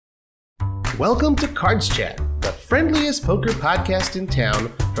Welcome to Cards Chat, the friendliest poker podcast in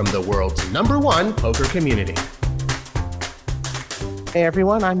town from the world's #1 poker community. Hey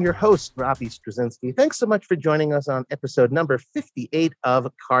everyone, I'm your host, Robbie Straczynski. Thanks so much for joining us on episode number 58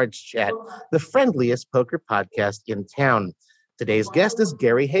 of Cards Chat, the friendliest poker podcast in town. Today's guest is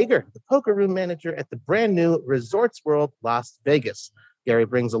Gary Hager, the poker room manager at the brand new Resorts World Las Vegas. Gary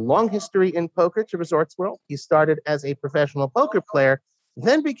brings a long history in poker to Resorts World. He started as a professional poker player,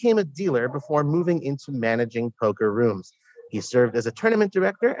 then became a dealer before moving into managing poker rooms. He served as a tournament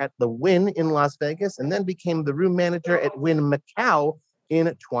director at the Wynn in Las Vegas and then became the room manager at Wynn Macau in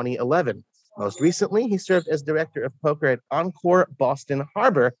 2011. Most recently, he served as director of poker at Encore Boston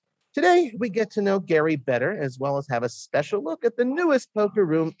Harbor. Today, we get to know Gary better, as well as have a special look at the newest poker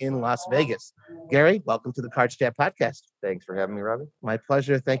room in Las Vegas. Gary, welcome to the Cards Chat podcast. Thanks for having me, Robbie. My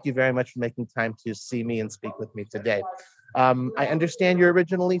pleasure. Thank you very much for making time to see me and speak with me today. I understand you're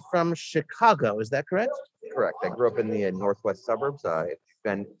originally from Chicago. Is that correct? Correct. I grew up in the northwest suburbs. If you've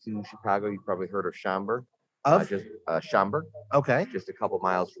been to Chicago, you've probably heard of Schaumburg. Schaumburg. Okay. Just a couple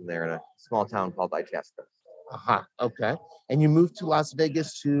miles from there in a small town called Itasca. Okay. And you moved to Las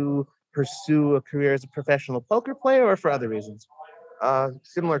Vegas to pursue a career as a professional poker player or for other reasons?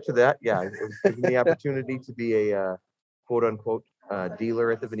 Similar to that, yeah. It was given the opportunity to be a quote-unquote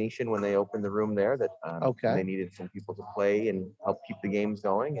dealer at the Venetian when they opened the room there. That they needed some people to play and help keep the games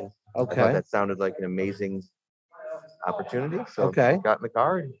going. And I thought that sounded like an amazing opportunity. So I got in the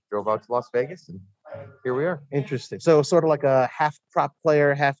car and drove out to Las Vegas, and here we are. Interesting. So sort of like a half prop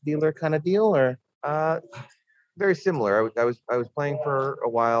player, half dealer kind of deal, or? Very similar. I was playing for a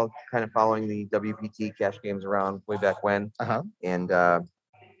while, kind of following the WPT cash games around way back when, and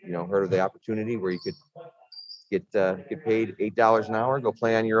heard of the opportunity where you could get paid $8 an hour, go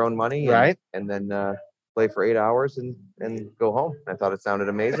play on your own money, and then play for 8 hours and go home. I thought it sounded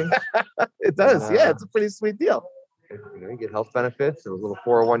amazing. It does, it's a pretty sweet deal. You get health benefits, a little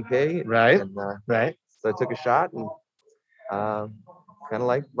 401k, So I took a shot and kind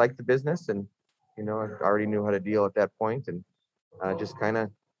of liked the business, and I already knew how to deal at that point, and just kind of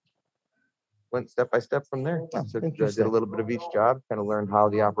went step by step from there. So I did a little bit of each job, kind of learned how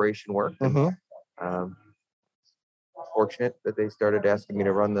the operation worked. And, fortunate that they started asking me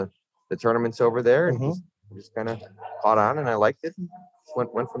to run the tournaments over there, and just kind of caught on, and I liked it, and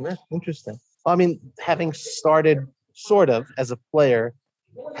went from there. Interesting. Well, I mean, having started sort of as a player,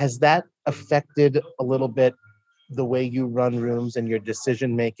 has that affected a little bit the way you run rooms and your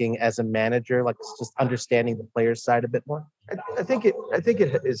decision making as a manager, like just understanding the player's side a bit more? I think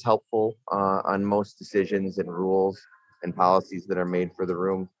it is helpful on most decisions and rules and policies that are made for the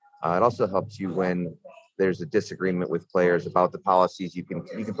room. It also helps you when there's a disagreement with players about the policies. You can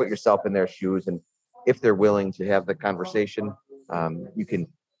put yourself in their shoes, and if they're willing to have the conversation, you can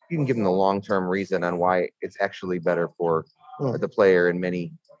give them the long-term reason on why it's actually better for the player in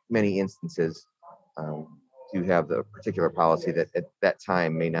many instances. To have the particular policy that at that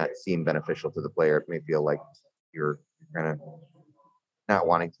time may not seem beneficial to the player. It may feel like you're kind of not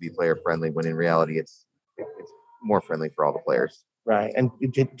wanting to be player friendly, when in reality it's more friendly for all the players. Right. And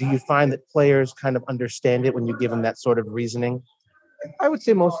do you find that players kind of understand it when you give them that sort of reasoning? I would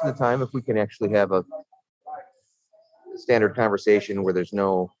say most of the time, if we can actually have a standard conversation where there's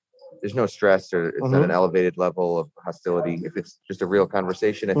no stress, or it's not an elevated level of hostility, if it's just a real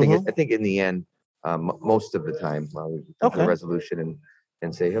conversation, I think in the end, most of the time, we take a resolution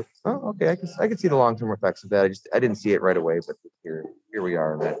and say, oh, okay, I can see the long-term effects of that. I didn't see it right away, but here we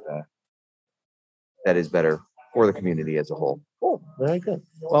are, and that is better for the community as a whole. Cool, very good.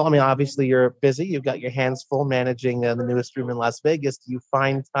 Well, I mean, obviously you're busy. You've got your hands full managing the newest room in Las Vegas. Do you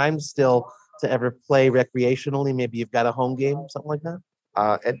find time still to ever play recreationally? Maybe you've got a home game, something like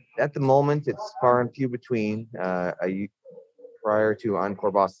that? At the moment, it's far and few between. Prior to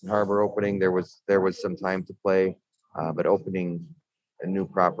Encore Boston Harbor opening, there was some time to play, but opening a new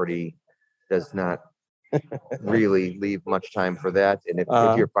property does not really leave much time for that. And if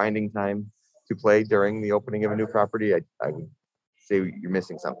you're finding time to play during the opening of a new property, I would say you're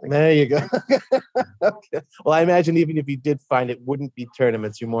missing something. There you go. Okay. Well, I imagine even if you did find it, wouldn't be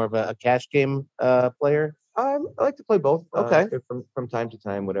tournaments. You're more of a cash game player. I like to play both. From time to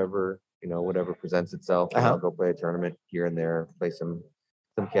time, whatever presents itself. I'll go play a tournament here and there, play some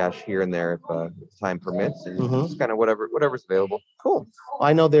cash here and there if time permits, and just kind of whatever's available. Cool. Well,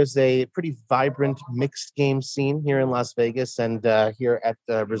 I know there's a pretty vibrant mixed game scene here in Las Vegas, and here at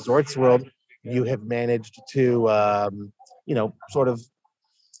Resorts World, you have managed to sort of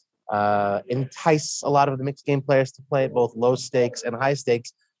entice a lot of the mixed game players to play at both low stakes and high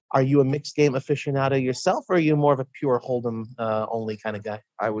stakes. Are you a mixed game aficionado yourself, or are you more of a pure Hold'em only kind of guy?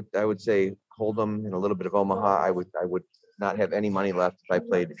 I would say Hold'em and a little bit of Omaha. I would not have any money left if I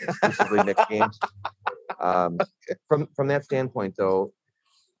played exclusively mixed games. From that standpoint, though,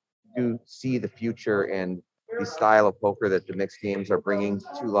 you see the future and the style of poker that the mixed games are bringing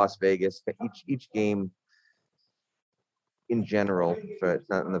to Las Vegas. Each game, in general, but it's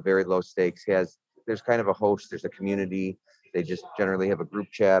not in the very low stakes, there's kind of a host. There's a community. They just generally have a group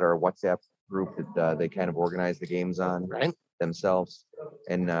chat or a WhatsApp group that they kind of organize the games on themselves.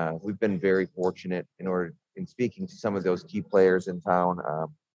 And we've been very fortunate in speaking to some of those key players in town,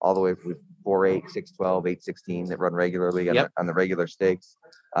 all the way with 4-8, 6-12, 8-16 that run regularly on the regular stakes.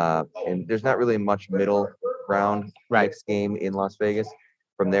 And there's not really much middle ground mixed game in Las Vegas.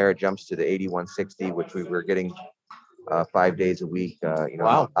 From there, it jumps to the 8160, which we were getting 5 days a week.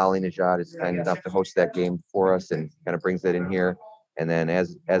 Ali Najad is kind enough to host that game for us and kind of brings that in here. And then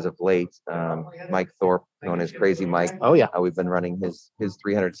as of late, Mike Thorpe, known as Crazy Mike. Oh yeah, we've been running his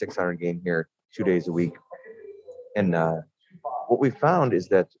 300, 600 game here 2 days a week. And what we found is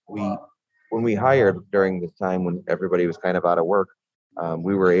that when we hired during the time when everybody was kind of out of work,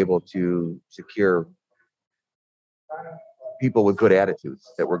 we were able to secure people with good attitudes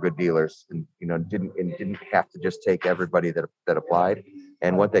that were good dealers, and didn't have to just take everybody that applied.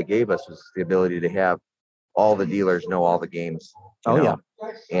 And what that gave us was the ability to have all the dealers know all the games.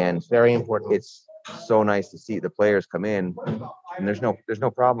 And very important. It's so nice to see the players come in, and there's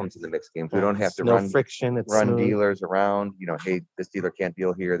no problems in the mixed games. We don't have to run friction. It's run smooth. Dealers around. Hey, this dealer can't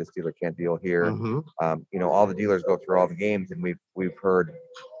deal here. This dealer can't deal here. All the dealers go through all the games, and we've heard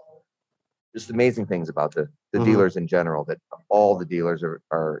just amazing things about the dealers in general, that all the dealers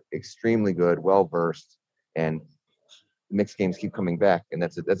are extremely good, well versed, and mixed games keep coming back. And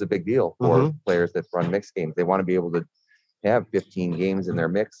that's a big deal for players that run mixed games. They want to be able to have 15 games in their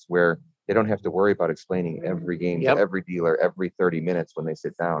mix where they don't have to worry about explaining every game to every dealer every 30 minutes when they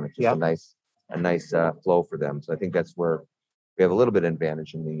sit down. It's just a nice flow for them. So I think that's where we have a little bit of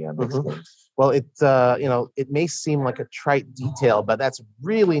advantage in the mixed games. Well, it may seem like a trite detail, but that's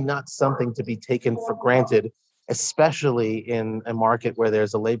really not something to be taken for granted, especially in a market where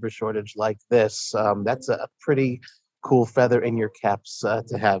there's a labor shortage like this. That's a pretty cool feather in your caps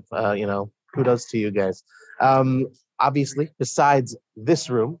to have. Kudos to you guys. Obviously, besides this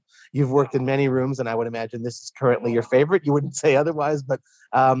room, you've worked in many rooms, and I would imagine this is currently your favorite. You wouldn't say otherwise, but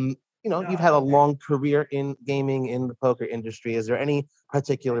you've had a long career in gaming, in the poker industry. Is there any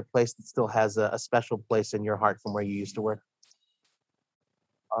particular place that still has a special place in your heart from where you used to work?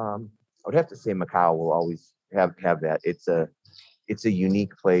 I would have to say Macau will always have that. It's a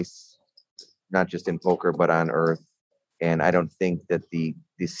unique place, not just in poker, but on earth. And I don't think that the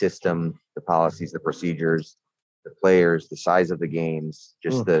system, the policies, the procedures, the players, the size of the games,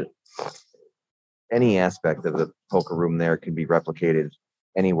 just any aspect of the poker room there can be replicated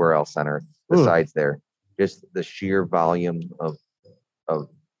anywhere else on earth besides there. Just the sheer volume of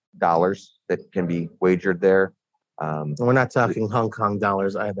dollars that can be wagered there. We're not talking Hong Kong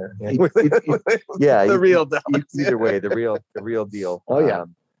dollars either. The real dollars. Either way, the real deal. Oh yeah.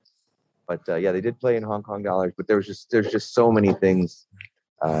 But they did play in Hong Kong dollars. But there's just so many things.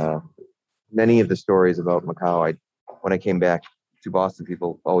 Many of the stories about Macau, when I came back to Boston,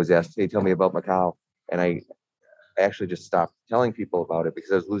 people always asked, "Hey, tell me about Macau," and I actually just stopped telling people about it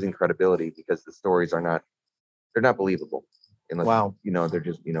because I was losing credibility, because the stories they're not believable unless they're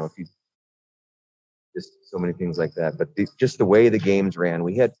just if you just so many things like that. But just the way the games ran,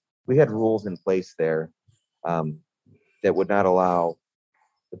 we had rules in place there that would not allow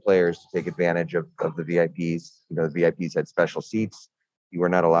the players to take advantage of the VIPs. The VIPs had special seats. You were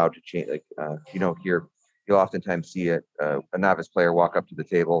not allowed to change. Here you'll oftentimes see a novice player walk up to the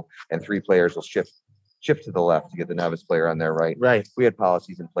table, and 3 players will shift to the left to get the novice player on their right. Right. We had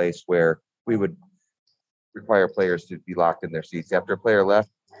policies in place where we would require players to be locked in their seats. After a player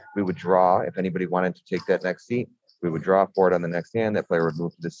left, we would draw. If anybody wanted to take that next seat, we would draw for it on the next hand. That player would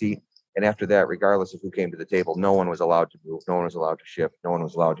move to the seat. And after that, regardless of who came to the table, no one was allowed to move. No one was allowed to shift. No one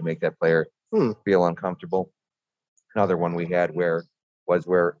was allowed to make that player feel uncomfortable. Another one we had was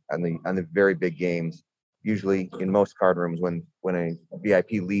where on the very big games, usually in most card rooms, when a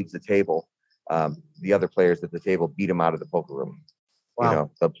VIP leaves the table, the other players at the table beat them out of the poker room.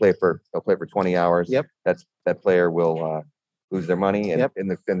 Wow. They'll play for 20 hours. Yep. That player will lose their money, and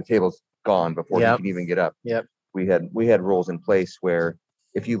the table's gone before he can even get up. Yep. We had rules in place where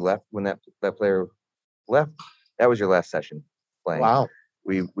if you left when that player left, that was your last session playing. Wow.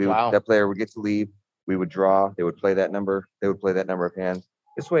 That player would get to leave. We would draw. They would play that number. They would play that number of hands.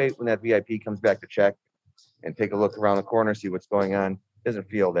 This way, when that VIP comes back to check and take a look around the corner, see what's going on, doesn't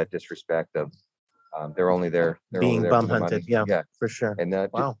feel that disrespect of They're only there. They're Being only there bum for the hunted. money. Yeah, for sure. And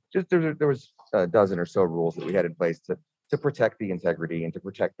Wow. just there was a dozen or so rules that we had in place to protect the integrity and to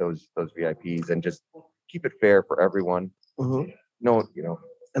protect those VIPs and just keep it fair for everyone. Mhm. No,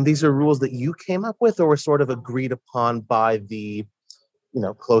 And these are rules that you came up with, or were sort of agreed upon by the,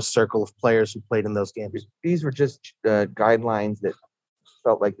 close circle of players who played in those games? these were just guidelines that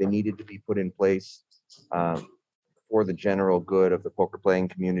felt like they needed to be put in place for the general good of the poker playing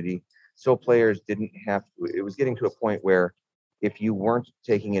community. So players didn't have to, it was getting to a point where if you weren't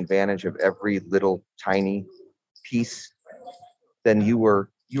taking advantage of every little tiny piece, then you were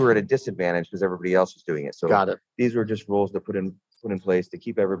at a disadvantage because everybody else was doing it. So Got it. these were just rules that put in place to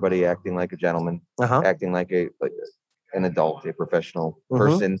keep everybody acting like a gentleman, acting like an adult, a professional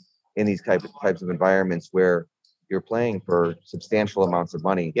person in these types of environments where you're playing for substantial amounts of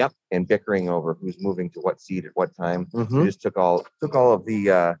money. Yep. And bickering over who's moving to what seat at what time. Mhm. We just took all of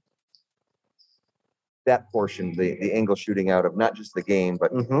the that portion, the angle shooting out of not just the game,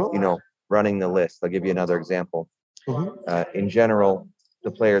 but running the list. I'll give you another example. In general,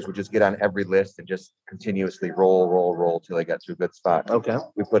 the players would just get on every list and just continuously roll till they got to a good spot. Okay.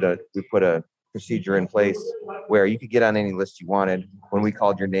 We put a procedure in place where you could get on any list you wanted. When we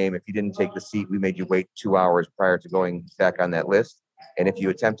called your name, if you didn't take the seat, we made you wait 2 hours prior to going back on that list. And if you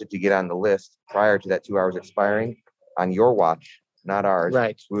attempted to get on the list prior to that 2 hours expiring, on your watch, not ours,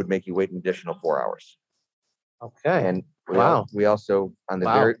 Right. we would make you wait an additional 4 hours. Okay. And Wow. we also, on the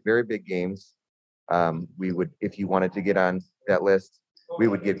very, very big games, we would, if you wanted to get on that list, we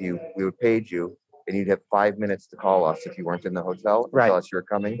would page you, and you'd have 5 minutes to call us if you weren't in the hotel and tell us you were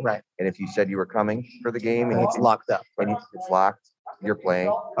coming. Right. And if you said you were coming for the game And it's locked up. and it's locked, you're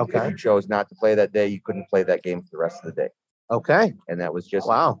playing. Okay. If you chose not to play that day, you couldn't play that game for the rest of the day. Okay. And that was just,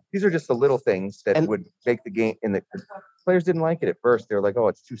 wow. These are just the little things that would make the game, and the players didn't like it at first. They were like, oh,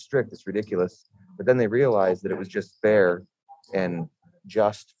 it's too strict, it's ridiculous. But then they realized that it was just fair and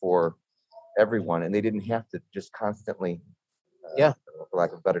just for everyone. And they didn't have to just constantly, for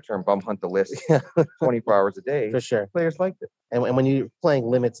lack of a better term, bum hunt the list 24 hours a day. For sure. Players liked it. And when you're playing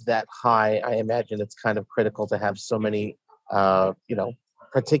limits that high, I imagine it's kind of critical to have so many,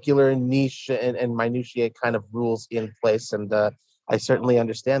 particular niche and minutiae kind of rules in place. And I certainly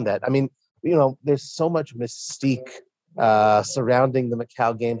understand that. I mean, there's so much mystique surrounding the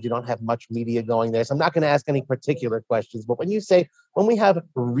Macau games. You don't have much media going there. So I'm not going to ask any particular questions. But when we have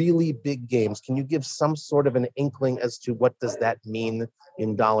really big games, can you give some sort of an inkling as to what does that mean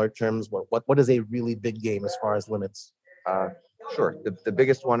in dollar terms? What is a really big game as far as limits? Sure. The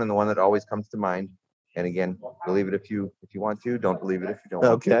biggest one and the one that always comes to mind, and again, believe it if you want to, don't believe it if you don't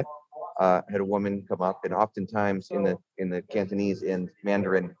want to. Had a woman come up, and oftentimes in the Cantonese and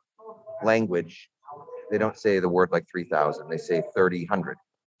Mandarin language, they don't say the word like 3,000. They say 3,000.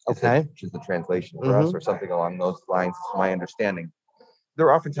 Okay. Which is the translation for us, or something along those lines. Is my understanding. There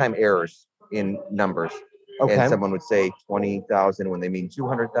are oftentimes errors in numbers. Okay. And someone would say 20,000 when they mean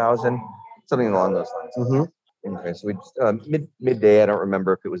 200,000, something along those lines. Okay, so we just, midday. I don't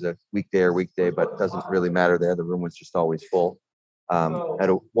remember if it was a weekday, but it doesn't really matter there. The room was just always full. Had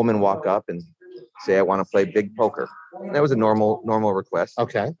a woman walk up and say, "I want to play big poker." And that was a normal request.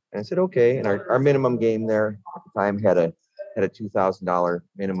 Okay. And I said, "Okay." And our minimum game there at the time had a $2,000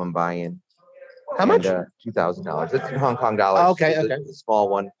 minimum buy-in. How much? $2,000. It's in Hong Kong dollars. Oh, okay. It's a small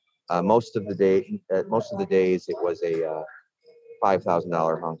one. Most of the days, it was a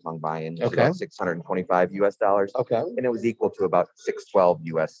 $5,000 Hong Kong buy-in. It was about $625 US. Okay. And it was equal to about $612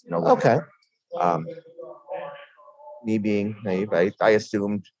 US. Okay. Me being naive, I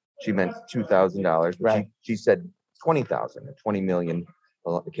assumed she meant $2,000. Right. She said 20,000 or 20 million.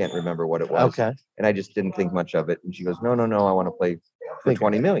 Well, I can't remember what it was. Okay. And I just didn't think much of it. And she goes, no, I want to play for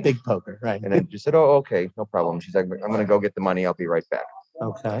 20 million. Big poker, right? And I just said, oh, okay, no problem. She's like, I'm going to go get the money. I'll be right back.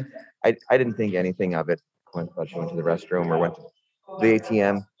 Okay. I didn't think anything of it. She went to the restroom or went to the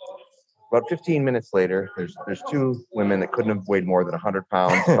ATM. About 15 minutes later, there's two women that couldn't have weighed more than 100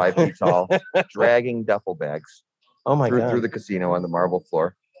 pounds, 5 feet tall, dragging duffel bags through the casino on the marble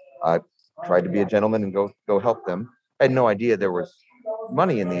floor. Tried to be a gentleman and go help them. I had no idea there was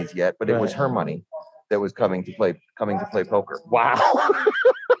money in these yet, but it was her money that was coming to play poker. Wow.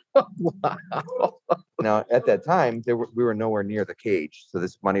 Wow. Now, at that time, we were nowhere near the cage, so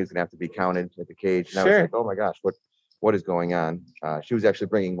this money was going to have to be counted at the cage. And I was like, oh my gosh, what is going on? She was actually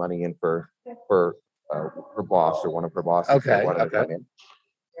bringing money in for her boss or one of her bosses. Okay. To come in.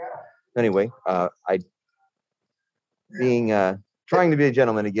 Anyway, I being trying to be a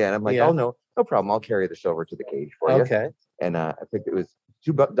gentleman again. I'm like, oh no problem. I'll carry this over to the cage for you. Okay. And I think it was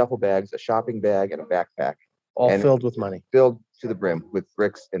 2 duffel bags, a shopping bag, and a backpack. All filled with money. Filled to the brim with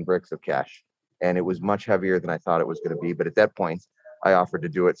bricks and bricks of cash. and it was much heavier than I thought it was going to be. But at that point, I offered to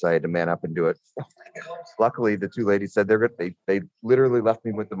do it, so I had to man up and do it. Luckily, the two ladies said they're good. They literally left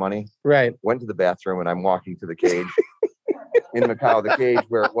me with the money. Right. Went to the bathroom, and I'm walking to the cage in Macau. The cage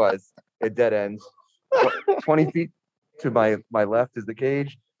where it was, it dead ends. 20 feet to my left is the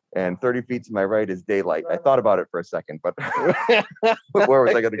cage, and 30 feet to my right is daylight. I thought about it for a second, but where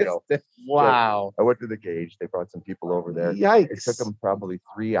was I going to go? Wow. So I went to the cage. They brought some people over there. Yikes. It took them probably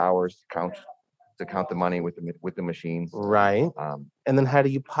 3 hours to count the money with the machines. Right. And then how do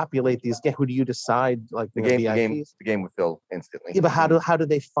you populate these games? Who do you decide? Like the game would fill instantly. Yeah, but how do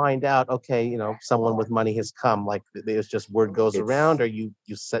they find out? Okay, someone with money has come. Like there's just word goes around, or you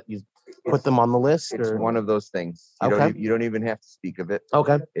put them on the list. It's one of those things. You don't even have to speak of it.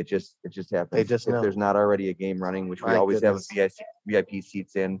 Okay. It just happens. They just know. If there's not already a game running, which we always have VIP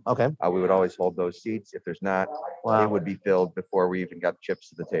seats in. Okay. We would always hold those seats. If there's not, it would be filled before we even got chips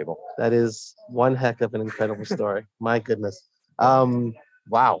to the table. That is one heck of an incredible story. My goodness.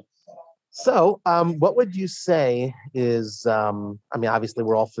 Wow. So, what would you say is, obviously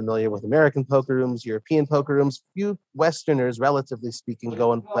we're all familiar with American poker rooms, European poker rooms. Few Westerners, relatively speaking,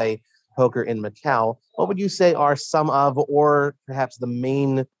 go and play poker in Macau. What would you say are some of, or perhaps the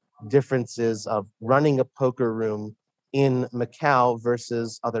main differences of running a poker room in Macau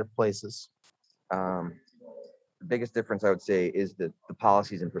versus other places? The biggest difference I would say is the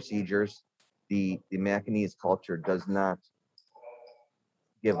policies and procedures. The Macanese culture does not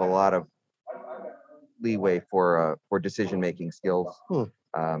give a lot of leeway for decision-making skills.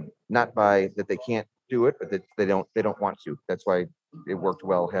 Not by that they can't do it, but that they don't want to. That's why it worked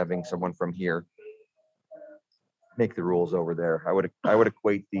well having someone from here make the rules over there. I would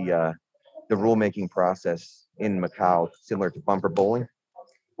equate the rule-making process in Macau similar to bumper bowling,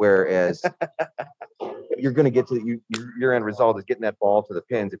 whereas you're going to get to your end result is getting that ball to the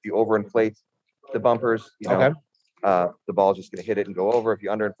pins. If you overinflate the bumpers, the ball's just going to hit it and go over. If you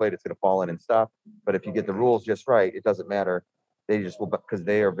underinflate, it's going to fall in and stop. But if you get the rules just right, it doesn't matter. They just will, because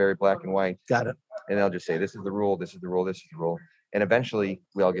they are very black and white. Got it. And they'll just say, this is the rule, this is the rule, this is the rule. And eventually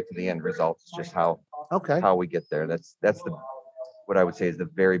we all get to the end result. It's just how we get there. That's what I would say is the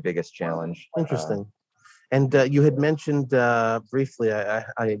very biggest challenge. Interesting. And you had mentioned briefly, I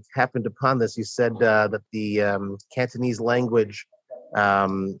happened upon this. You said that the Cantonese language,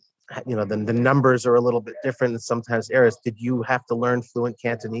 the numbers are a little bit different and sometimes errors. Did you have to learn fluent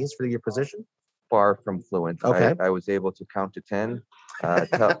Cantonese for your position? Far from fluent. Okay. I was able to count to 10,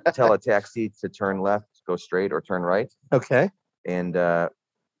 tell a taxi to turn left, go straight, or turn right. Okay. And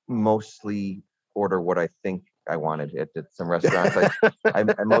mostly order what I think I wanted at some restaurants. I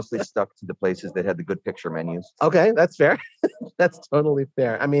mostly stuck to the places that had the good picture menus. Okay, that's fair. That's totally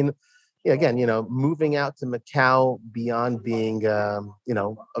fair. I mean, again, moving out to Macau beyond being, a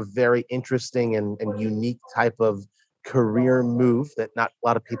very interesting and unique type of career move that not a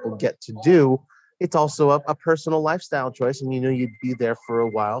lot of people get to do, it's also a personal lifestyle choice, and you'd be there for a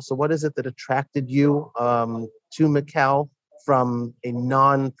while. So what is it that attracted you to Macau from a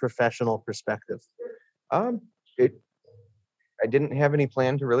non-professional perspective? I didn't have any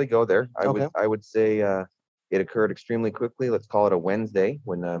plan to really go there. I would say it occurred extremely quickly. Let's call it a Wednesday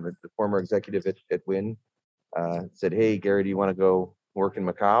when the former executive at Wynn said, "Hey, Gary, do you want to go work in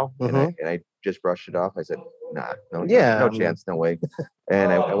Macau?" And I just brushed it off. I said, "Nah, no chance, no way."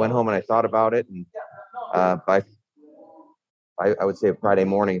 And I went home and I thought about it. And by I would say Friday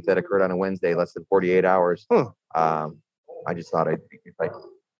morning, if that occurred on a Wednesday, less than 48 hours, I just thought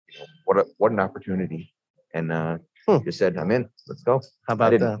what an opportunity. And just said, I'm in, let's go. How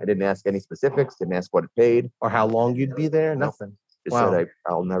about that? I didn't ask any specifics, didn't ask what it paid. Or how long you'd be there? Nothing. Just said,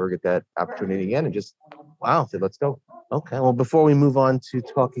 I'll never get that opportunity again. And just, said, let's go. Okay. Well, before we move on to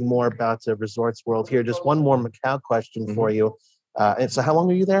talking more about Resorts World here, just one more Macau question for you. And so how long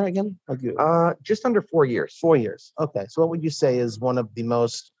were you there again? Just under 4 years. 4 years. Okay. So what would you say is one of the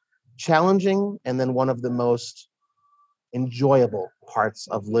most challenging and then one of the most enjoyable parts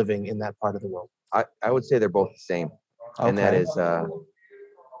of living in that part of the world? I would say they're both the same. Okay. And that is the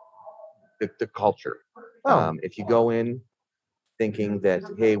culture. If you go in thinking that,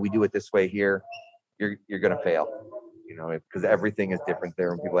 hey, we do it this way here, you're going to fail, because everything is different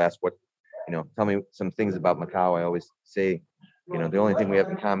there. When people ask tell me some things about Macau, I always say, the only thing we have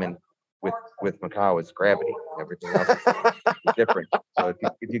in common with Macau is gravity. Everything else is different. So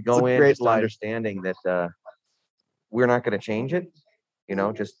if you go in just understanding that we're not going to change it,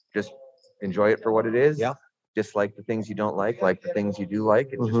 just enjoy it for what it is. Yeah. Just like the things you don't like the things you do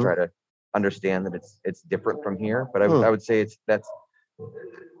like, and just try to understand that it's different from here. But I would say that's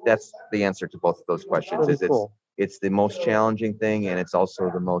the answer to both of those questions. Really cool. It's the most challenging thing, and it's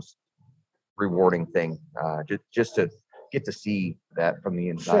also the most rewarding thing, just to get to see that from the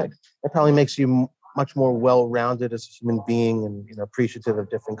inside. Sure. It probably makes you much more well-rounded as a human being, and appreciative of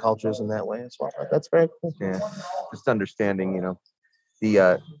different cultures in that way as well. That's very cool. Yeah, just understanding,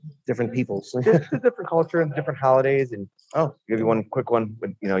 the Different peoples. just the different culture and different holidays. And give you one quick one.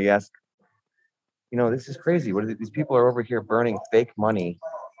 When you ask, this is crazy. What are these people are over here burning fake money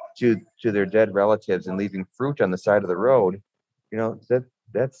to their dead relatives and leaving fruit on the side of the road?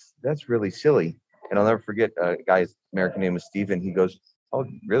 That's really silly. And I'll never forget a guy's American name was Steven. He goes, "Oh,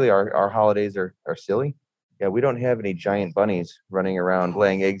 really? Our holidays are silly? Yeah, we don't have any giant bunnies running around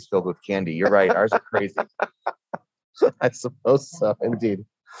laying eggs filled with candy. You're right. Ours are crazy." I suppose so, indeed.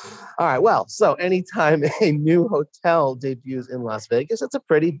 All right. Well, so anytime a new hotel debuts in Las Vegas, it's a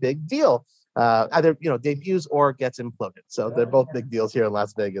pretty big deal. Either debuts or gets imploded. So they're both big deals here in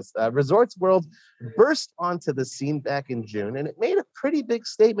Las Vegas. Resorts World burst onto the scene back in June, and it made a pretty big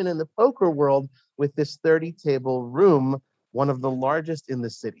statement in the poker world with this 30-table room, one of the largest in the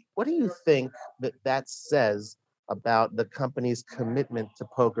city. What do you think that says about the company's commitment to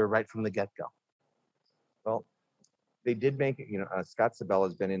poker right from the get-go? Well, they did make it. Scott Sabella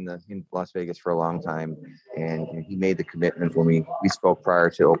has been in Las Vegas for a long time, and he made the commitment when we spoke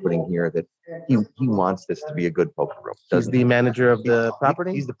prior to opening here that he wants this to be a good poker room. He's the manager of the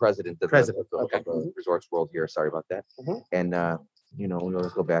property. He's the president of the Resorts World here. Sorry about that. Mm-hmm. And we'll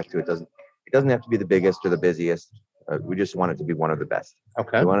go back to it. It doesn't have to be the biggest or the busiest. We just want it to be one of the best.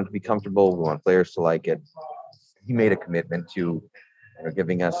 Okay. We want it to be comfortable. We want players to like it. He made a commitment to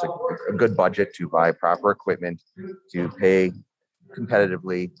giving us a good budget to buy proper equipment, to pay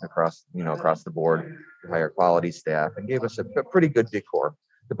competitively across the board, to hire quality staff, and gave us a pretty good decor.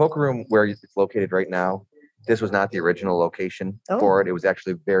 The poker room where it's located right now, this was not the original location for it. It was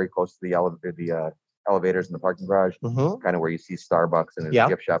actually very close to the elevators in the parking garage, kind of where you see Starbucks and there's a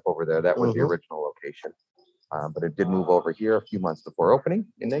gift shop over there. That was the original location. But it did move over here a few months before opening,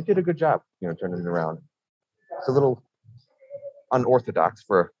 and they did a good job, turning it around. It's a little unorthodox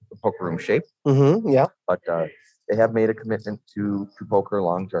for a poker room shape. Yeah. But they have made a commitment to poker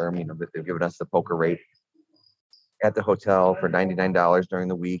long term. They've given us the poker rate at the hotel for $99 during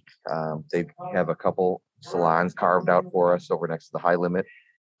the week. They have a couple salons carved out for us over next to the high limit.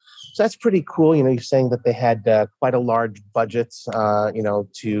 So that's pretty cool. You're saying that they had quite a large budget,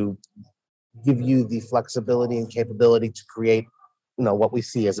 to give you the flexibility and capability to create, what we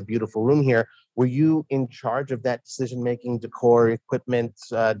see as a beautiful room here. Were you in charge of that decision-making, decor, equipment,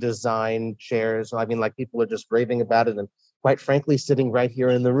 design, chairs? I mean, people are just raving about it, and quite frankly, sitting right here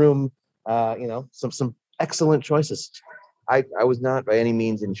in the room, some excellent choices. I was not by any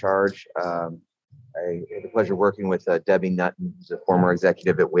means in charge. I had the pleasure of working with Debbie Nutton, who's a former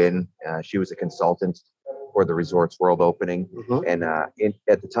executive at Wynn. She was a consultant for the Resorts World opening. And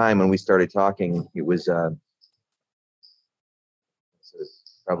at the time when we started talking, it was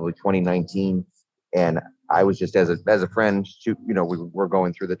probably 2019, and I was just as a friend. We were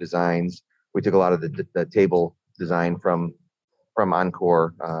going through the designs. We took a lot of the table design from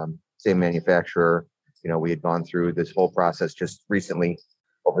Encore, same manufacturer. We had gone through this whole process just recently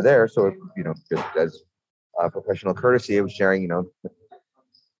over there. So just as professional courtesy, I was sharing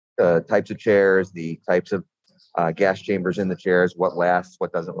the types of chairs, the types of gas chambers in the chairs, what lasts,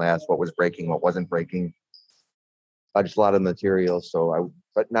 what doesn't last, what was breaking, what wasn't breaking. Just a lot of materials. So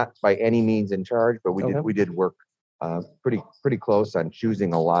but not by any means in charge, but we did work pretty close on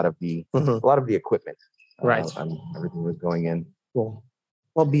choosing a lot of the equipment. Right. Everything was going in. Cool.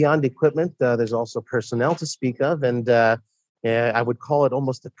 Well, beyond equipment, there's also personnel to speak of, and I would call it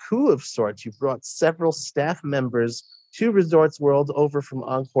almost a coup of sorts. You brought several staff members to Resorts World over from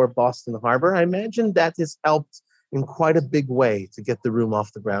Encore Boston Harbor. I imagine that has helped in quite a big way to get the room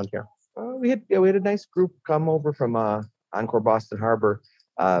off the ground here. We had a nice group come over from Encore Boston Harbor.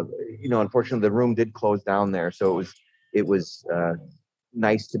 Unfortunately, the room did close down there, so it was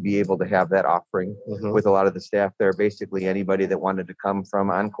nice to be able to have that offering with a lot of the staff there. Basically, anybody that wanted to come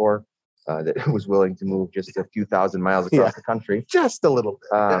from Encore that was willing to move just a few thousand miles across the country, just a little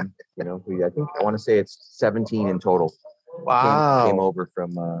bit. I think I want to say it's 17 in total. Wow, came over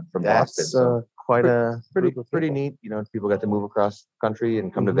from Boston. So quite pretty neat. People got to move across the country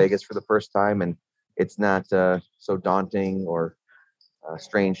and come to Vegas for the first time, and it's not so daunting or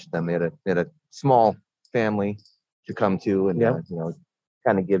strange to them. They had a small family to come to, and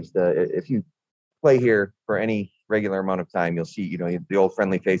kind of gives if you play here for any regular amount of time, you'll see the old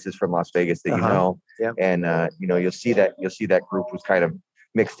friendly faces from Las Vegas that and you'll see that group was kind of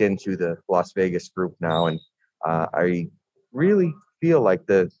mixed into the Las Vegas group now, and I really feel like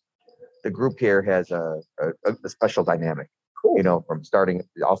the group here has a special dynamic. You know, from starting,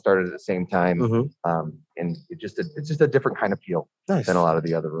 all started at the same time. Mm-hmm. And it's just a different kind of feel Nice. than a lot of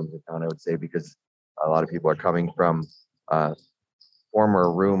the other rooms in town, I would say, because a lot of people are coming from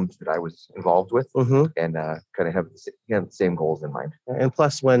former rooms that I was involved with, and kind of have the same goals in mind. And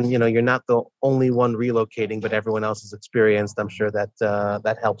plus, when you're not the only one relocating, but everyone else is experienced, I'm sure that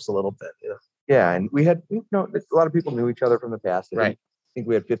that helps a little bit. Yeah, and we had a lot of people knew each other from the past. Right. I think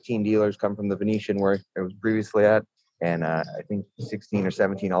we had 15 dealers come from the Venetian where I was previously at, and I think 16 or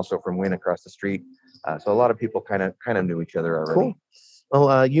 17 also from Wynn across the street. So a lot of people kind of knew each other already. Cool.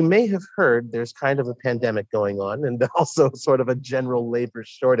 Well, you may have heard there's kind of a pandemic going on and also sort of a general labor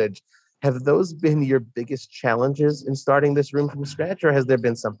shortage. Have those been your biggest challenges in starting this room from scratch, or has there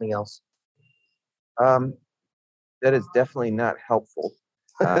been something else? That is definitely not helpful.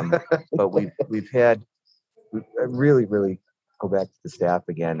 But we've really go back to the staff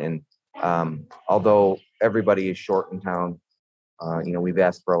again. And although everybody is short in town, we've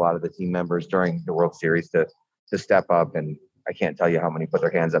asked for a lot of the team members during the World Series to step up, and I can't tell you how many put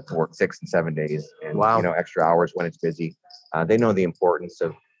their hands up to work 6 and 7 days and Wow. Extra hours when it's busy. They know the importance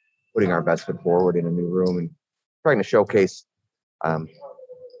of putting our best foot forward in a new room and trying to showcase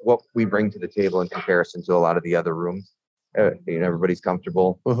what we bring to the table in comparison to a lot of the other rooms. Everybody's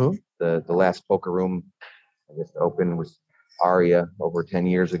comfortable. The last poker room, I guess, opened was Aria over 10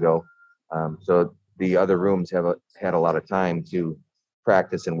 years ago. So the other rooms have had a lot of time to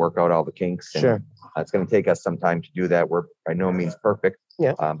practice and work out all the kinks. And, sure. It's going to take us some time to do that. We're by no means perfect.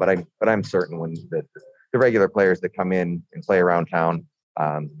 Yeah. But I'm certain when the regular players that come in and play around town,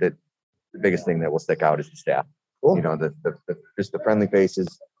 that the biggest thing that will stick out is the staff. Cool. Just the friendly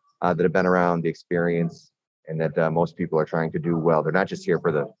faces that have been around, the experience, and that most people are trying to do well. They're not just here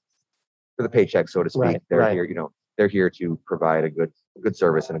for the paycheck, so to speak. Right, They're right. here, they're here to provide a good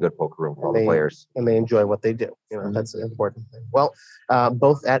service and a good poker room for all the players. And they enjoy what they do. That's an important thing. Well,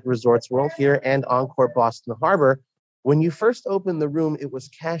 both at Resorts World here and Encore Boston Harbor, when you first opened the room, it was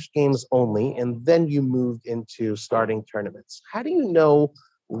cash games only, and then you moved into starting tournaments. How do you know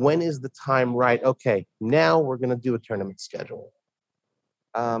when is the time right? Okay, now we're going to do a tournament schedule.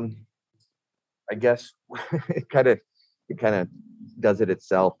 I guess it kind of does it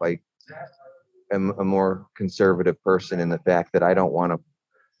itself. I am a more conservative person in the fact that I don't want to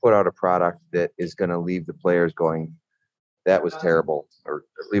put out a product that is going to leave the players going, that was terrible, or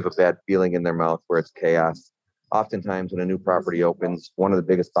leave a bad feeling in their mouth where it's chaos. Oftentimes when a new property opens, one of the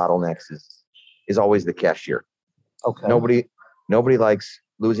biggest bottlenecks is always the cashier. Okay. Nobody likes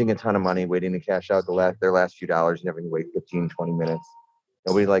losing a ton of money waiting to cash out their last few dollars and having to wait 15, 20 minutes.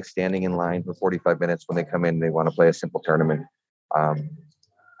 Nobody likes standing in line for 45 minutes when they come in and they want to play a simple tournament.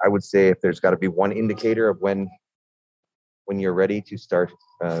 I would say if there's got to be one indicator of when you're ready to start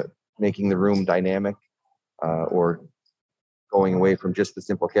making the room dynamic or going away from just the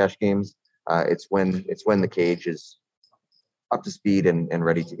simple cash games, it's when the cage is up to speed and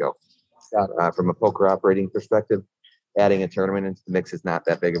ready to go. From a poker operating perspective, adding a tournament into the mix is not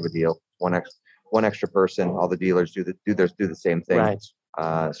that big of a deal. One extra person, all the dealers do the same thing.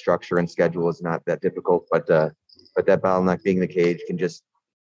 Right. Structure and schedule is not that difficult, but that bottleneck being the cage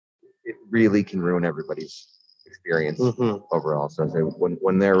it really can ruin everybody's experience overall. So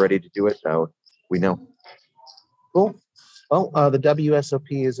when they're ready to do it, we know. Cool. Well, the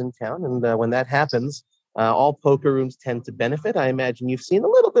WSOP is in town, and when that happens, all poker rooms tend to benefit. I imagine you've seen a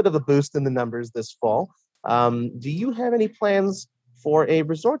little bit of a boost in the numbers this fall. Do you have any plans for a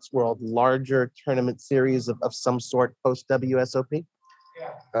Resorts World larger tournament series of some sort post WSOP?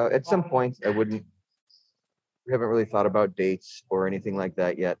 At some point, we haven't really thought about dates or anything like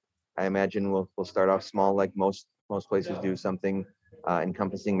that yet. I imagine we'll start off small, like most places do, something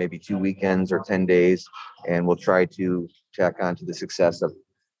encompassing maybe 2 weekends or 10 days, and we'll try to check onto the success of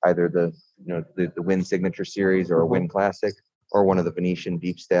either the Wynn Signature Series or a Wynn Classic or one of the Venetian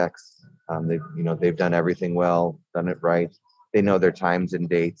deep stacks. They've done everything well, done it right. They know their times and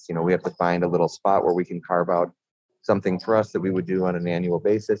dates. We have to find a little spot where we can carve out something for us that we would do on an annual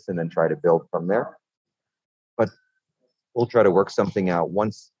basis and then try to build from there. But we'll try to work something out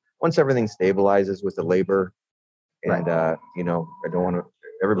once everything stabilizes with the labor. And, I don't want to,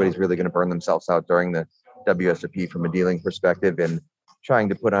 everybody's really going to burn themselves out during the WSOP from a dealing perspective, and trying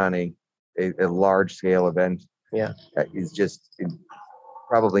to put on a large scale event. Yeah. Is just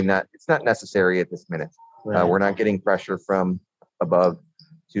probably not, it's not necessary at this minute. Right. We're not getting pressure from above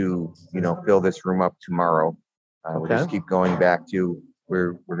to, fill this room up tomorrow. We'll just keep going back to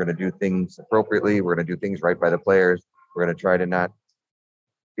we're going to do things appropriately. We're going to do things right by the players. We're going to try to not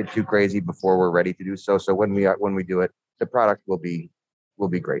get too crazy before we're ready to do so. So when we do it, the product will be will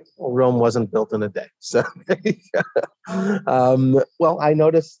be great. Well, Rome wasn't built in a day. So, well, I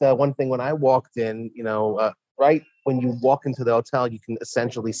noticed one thing when I walked in, right when you walk into the hotel, you can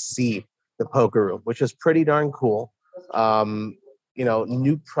essentially see the poker room, which is pretty darn cool.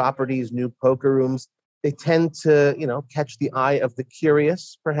 New properties, new poker rooms, they tend to, catch the eye of the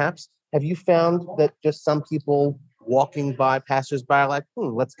curious, perhaps. Have you found that just some people walking by, passersby, are like,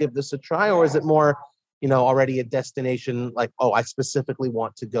 let's give this a try? Or is it more, already a destination like, oh, I specifically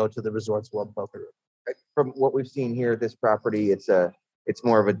want to go to the Resorts World Poker Room? From what we've seen here at this property, it's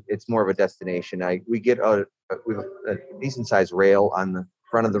more of a destination. We have a decent sized rail on the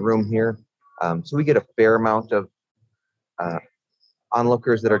front of the room here, so we get a fair amount of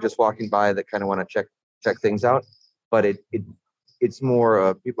onlookers that are just walking by that kind of want to check things out. But it's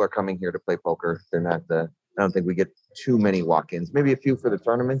more people are coming here to play poker. They're not. I don't think we get too many walk-ins. Maybe a few for the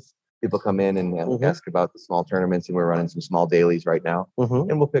tournaments. People come in and ask about the small tournaments, and we're running some small dailies right now,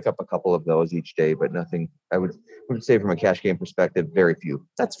 and we'll pick up a couple of those each day, but nothing. I would say from a cash game perspective, very few.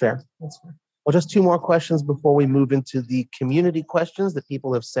 That's fair. Well, just two more questions before we move into the community questions that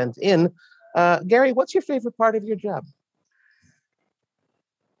people have sent in. Gary, what's your favorite part of your job?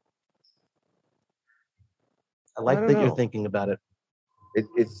 I like that you're thinking about it.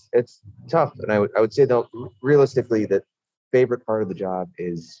 It's tough, and I would say though, realistically, the favorite part of the job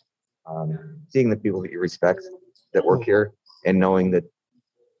is seeing the people that you respect that work here and knowing that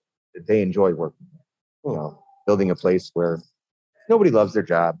they enjoy working. Building a place where nobody loves their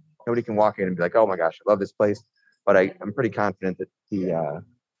job. Nobody can walk in and be like, "Oh my gosh, I love this place," but I'm pretty confident that the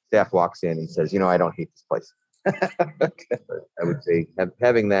staff walks in and says, "I don't hate this place." I would say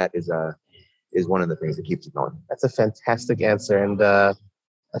having that is one of the things that keeps it going. That's a fantastic answer, and a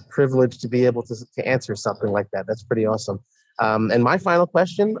privilege to be able to answer something like that. That's pretty awesome. And my final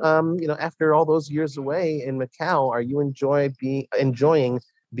question, after all those years away in Macau, are you enjoying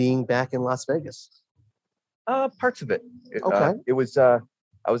being back in Las Vegas? Parts of it. Okay. It was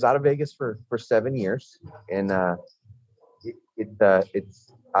I was out of Vegas for 7 years, and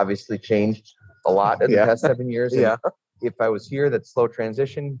it's obviously changed a lot in the past 7 years. And if I was here, that slow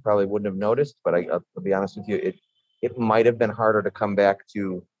transition probably wouldn't have noticed. But I'll be honest with you, it might have been harder to come back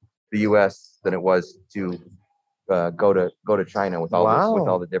to the U.S. than it was to go to China with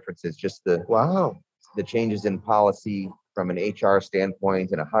all the differences. Just the changes in policy from an HR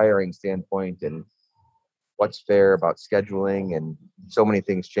standpoint and a hiring standpoint, and what's fair about scheduling, and so many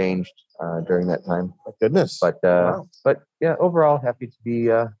things changed during that time. My goodness. But yeah, overall happy to be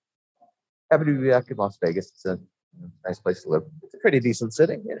back in Las Vegas. It's a nice place to live. It's a pretty decent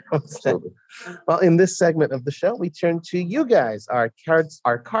city. Absolutely. Well, in this segment of the show, we turn to you guys, our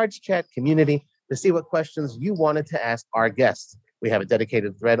Cards Chat community, to see what questions you wanted to ask our guests. We have a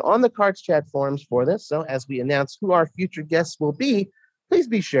dedicated thread on the Cards Chat forums for this. So as we announce who our future guests will be, please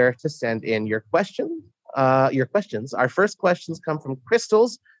be sure to send in your questions. Our first questions come from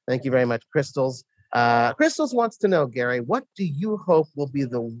Crystals. Thank you very much, Crystals. Crystals wants to know, Gary, what do you hope will be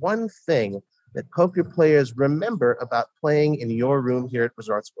the one thing that poker players remember about playing in your room here at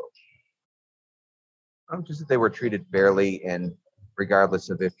Resorts World? Just that they were treated fairly, and regardless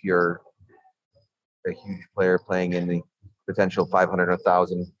of if you're a huge player playing in the potential 500 or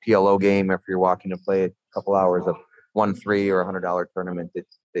 1,000 PLO game, if you're walking to play a couple hours of 1-3 or $100 tournament,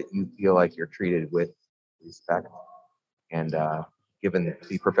 that you feel like you're treated with respect and given the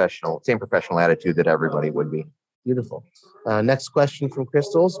same professional attitude that everybody would be. Beautiful. Next question from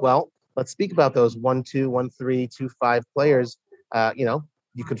Crystals. Well, let's speak about those 1-2, 1-3, 2-5 players.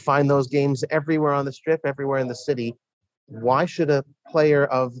 You could find those games everywhere on the strip, everywhere in the city. Why should a player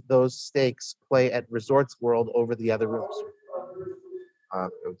of those stakes play at Resorts World over the other rooms? I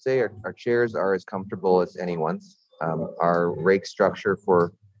would say our chairs are as comfortable as anyone's. Our rake structure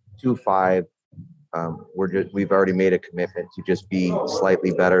for 2-5, we've already made a commitment to just be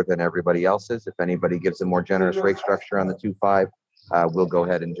slightly better than everybody else's. If anybody gives a more generous rake structure on the 2-5, we'll go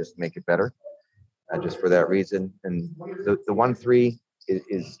ahead and just make it better, just for that reason. And the 1-3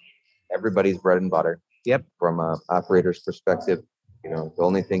 is everybody's bread and butter. Yep. From an operator's perspective, the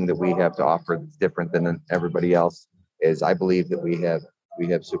only thing that we have to offer that's different than everybody else is I believe that we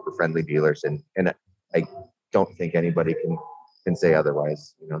have super friendly dealers, and I don't think anybody can say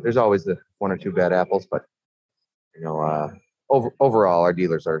otherwise. There's always the one or two bad apples, but overall our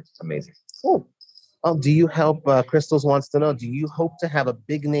dealers are amazing. Cool. Do you help? Crystals wants to know, do you hope to have a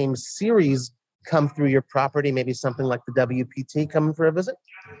big name series come through your property? Maybe something like the WPT coming for a visit?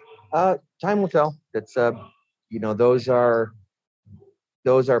 Time will tell. That's those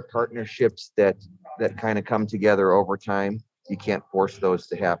are partnerships that kind of come together over time. You can't force those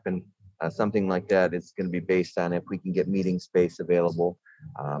to happen. Something like that is going to be based on if we can get meeting space available.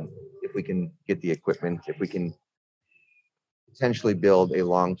 If we can get the equipment, if we can potentially build a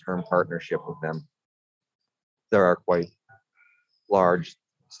long-term partnership with them, there are quite large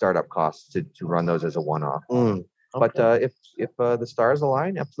startup costs to run those as a one-off. Okay. But if the stars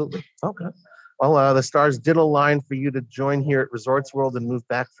align, absolutely. Okay. Well, the stars did align for you to join here at Resorts World and move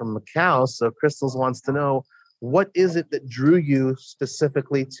back from Macau. So Crystals wants to know, what is it that drew you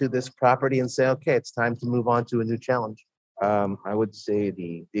specifically to this property and say, okay, it's time to move on to a new challenge? I would say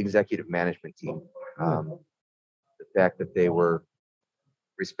the executive management team. The fact that they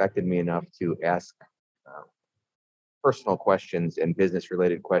respected me enough to ask personal questions and business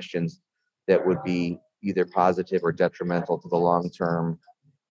related questions that would be either positive or detrimental to the long-term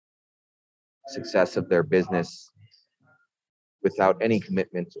success of their business without any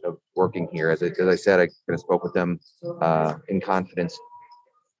commitment of working here. As I said, I kind of spoke with them in confidence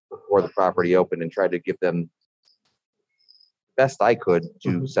before the property opened and tried to give them the best I could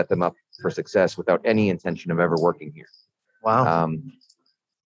to set them up for success without any intention of ever working here. Wow.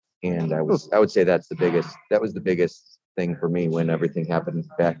 And I would say that was the biggest thing for me when everything happened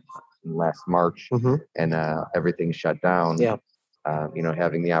back in last March and everything shut down. Yeah.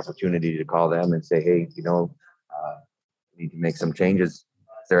 Having the opportunity to call them and say, hey, need to make some changes.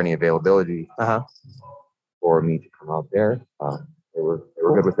 Is there any availability for me to come out there? They were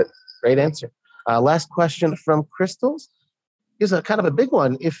good with it. Great answer. Last question from Crystals is a kind of a big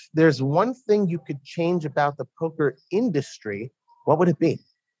one. If there's one thing you could change about the poker industry, what would it be?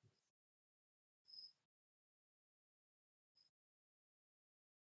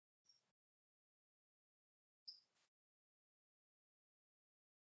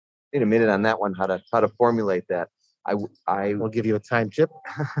 Need a minute on that one. How to formulate that? I will give you a time chip.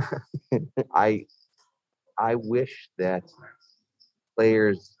 I wish that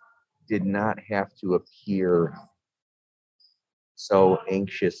players did not have to appear so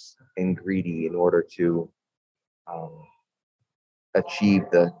anxious and greedy in order to achieve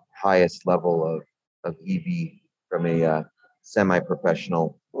the highest level of EV from a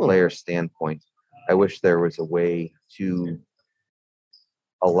semi-professional player standpoint. I wish there was a way to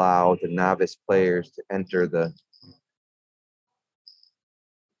allow the novice players to enter the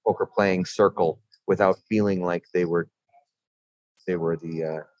poker playing circle without feeling like they were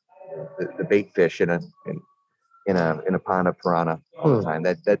the bait fish in a pond of piranha all the time.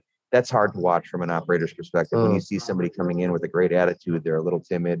 That's hard to watch from an operator's perspective. When you see somebody coming in with a great attitude, they're a little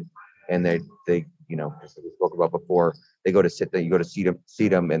timid, and they as we spoke about before, you go to seat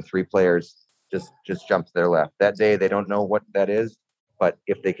them, and three players just jump to their left. That day they don't know what that is, but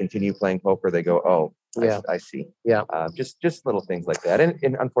if they continue playing poker, they go, oh, yeah, I see. Yeah. Just little things like that,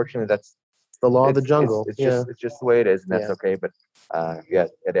 and unfortunately, that's the law of the jungle. It's just the way it is, and that's okay. But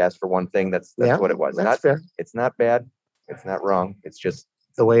it asked for one thing. That's what it was. That's fair. It's not bad. It's not wrong. It's just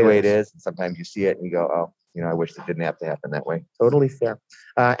the way it is. And sometimes you see it and you go, oh, I wish it didn't have to happen that way. Totally fair.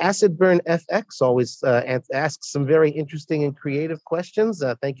 Acid Burn FX always asks some very interesting and creative questions.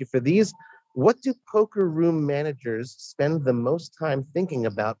 Thank you for these. What do poker room managers spend the most time thinking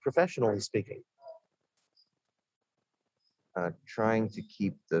about, professionally speaking? Trying to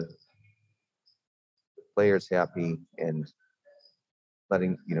keep the players happy and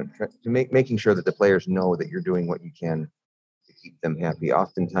making sure that the players know that you're doing what you can to keep them happy.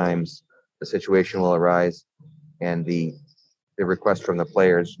 Oftentimes, the situation will arise, and the request from the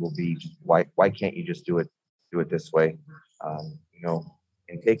players will be, why can't you just do it this way?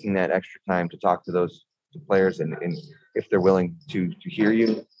 And taking that extra time to talk to those players, and if they're willing to hear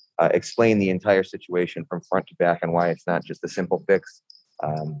you, explain the entire situation from front to back and why it's not just a simple fix.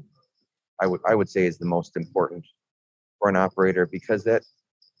 I would say is the most important for an operator, because that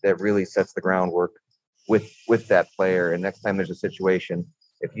really sets the groundwork with that player. And next time there's a situation,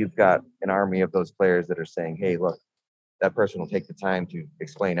 if you've got an army of those players that are saying, hey, look, that person will take the time to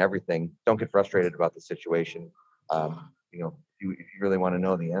explain everything. Don't get frustrated about the situation. If you really want to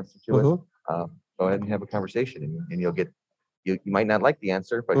know the answer to it, go ahead and have a conversation, and you'll get, you might not like the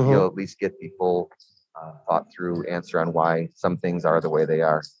answer, but you'll at least get the full thought through answer on why some things are the way they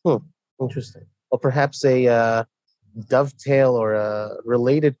are. Interesting. Well, perhaps a dovetail or a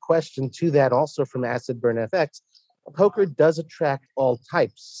related question to that, also from Acid Burn FX. Poker does attract all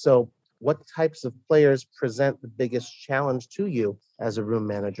types. So what types of players present the biggest challenge to you as a room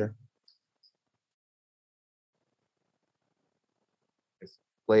manager?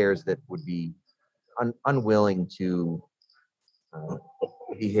 Players that would be unwilling to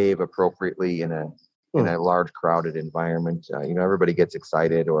behave appropriately in a large crowded environment. Everybody gets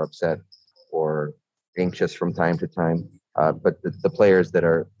excited or upset or anxious from time to time, but the players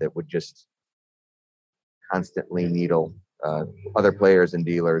that would just constantly needle other players and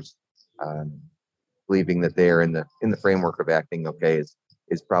dealers believing that they are in the framework of acting okay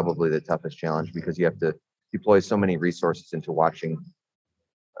is probably the toughest challenge, because you have to deploy so many resources into watching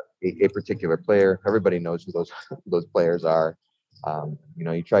a particular player. Everybody knows who those players are.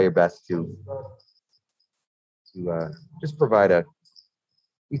 You try your best to just provide a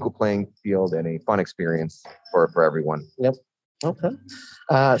equal playing field and a fun experience for everyone. Yep. Okay.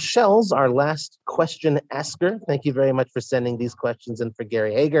 Shells, our last question asker. Thank you very much for sending these questions in for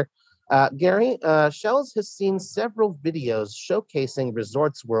Gary Hager. Gary, Shells has seen several videos showcasing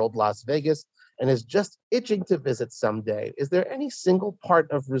Resorts World Las Vegas and is just itching to visit someday. Is there any single part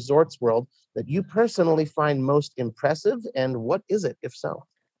of Resorts World that you personally find most impressive, and what is it, if so?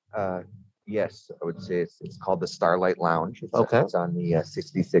 Yes, I would say it's called the Starlight Lounge. It's on the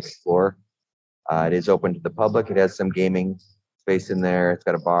 66th floor. It is open to the public. It has some gaming space in there. It's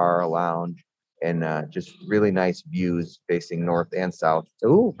got a bar, a lounge, and just really nice views facing north and south.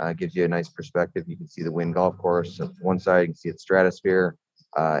 Ooh. Gives you a nice perspective. You can see the Wynn Golf Course on one side. You can see the Stratosphere,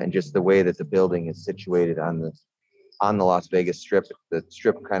 and just the way that the building is situated on the Las Vegas Strip. The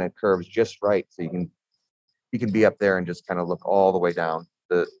strip kind of curves just right, so you can be up there and just kind of look all the way down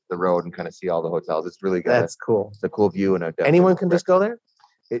the road and kind of see all the hotels. It's really good. That's cool. It's a cool view, and anyone can just go there.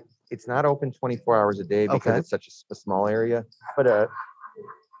 It's not open 24 hours a day because it's such a small area, but I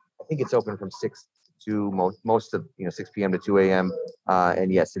think it's open from 6 to most of 6 p.m. to 2 a.m.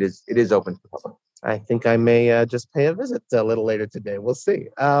 And yes, it is open to the public. I think I may just pay a visit a little later today. We'll see.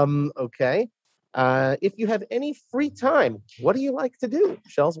 Okay. If you have any free time, what do you like to do?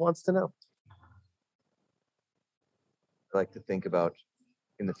 Shells wants to know. I like to think about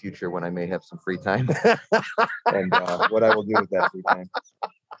in the future when I may have some free time and what I will do with that free time.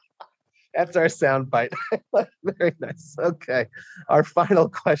 That's our soundbite. Very nice. Okay. Our final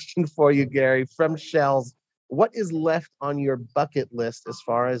question for you, Gary, from Shells. What is left on your bucket list as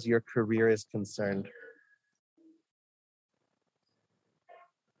far as your career is concerned?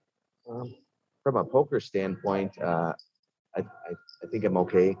 From a poker standpoint, I think I'm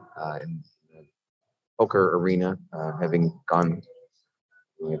okay in the poker arena. Having gone,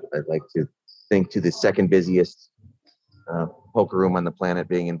 I'd like to think, to the second busiest poker room on the planet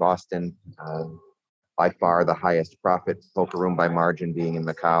being in Boston, by far the highest profit poker room by margin being in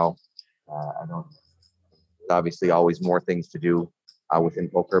Macau. There's obviously always more things to do within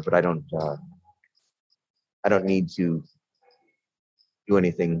poker, but I don't need to do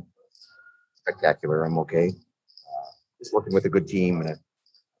anything spectacular. I'm okay. Just working with a good team and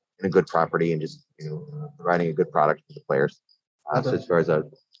a good property, and just providing a good product for the players. So as far as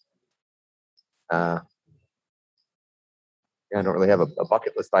I don't really have a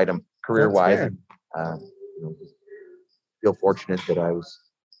bucket list item career-wise. Feel fortunate that I was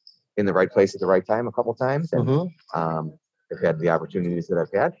in the right place at the right time a couple times, and I've had the opportunities that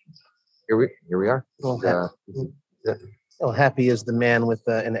I've had. Here we are. Well, happy is the man with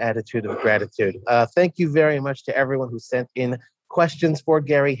an attitude of gratitude. Thank you very much to everyone who sent in questions for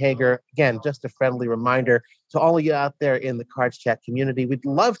Gary Hager. Again, just a friendly reminder to all of you out there in the Cards Chat community. We'd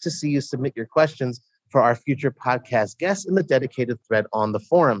love to see you submit your questions for our future podcast guests in the dedicated thread on the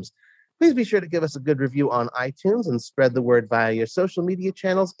forums. Please be sure to give us a good review on iTunes and spread the word via your social media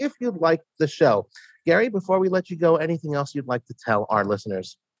channels if you'd like the show. Gary, before we let you go, anything else you'd like to tell our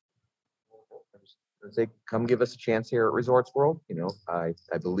listeners? I'd say come give us a chance here at Resorts World. I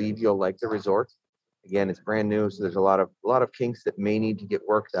believe you'll like the resort. Again, it's brand new, so there's a lot of kinks that may need to get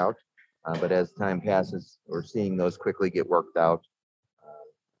worked out. But as time passes, we're seeing those quickly get worked out.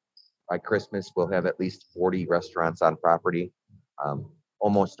 By Christmas, we'll have at least 40 restaurants on property,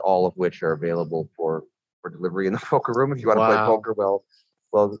 almost all of which are available for delivery in the poker room. If you want to play poker, we'll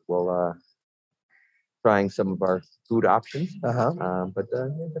trying some of our food options. But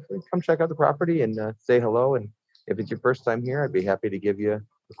definitely come check out the property and say hello. And if it's your first time here, I'd be happy to give you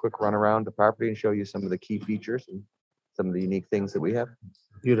a quick run around the property and show you some of the key features and some of the unique things that we have.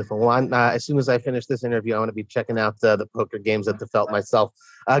 Beautiful. Well, as soon as I finish this interview, I want to be checking out the poker games at the Felt myself.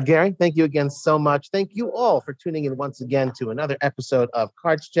 Gary, thank you again so much. Thank you all for tuning in once again to another episode of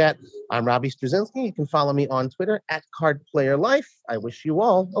Cards Chat. I'm Robbie Struzinski. You can follow me on Twitter at CardPlayerLife. I wish you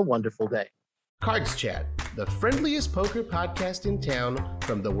all a wonderful day. Cards Chat, the friendliest poker podcast in town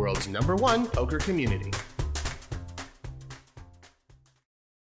from the world's #1 poker community.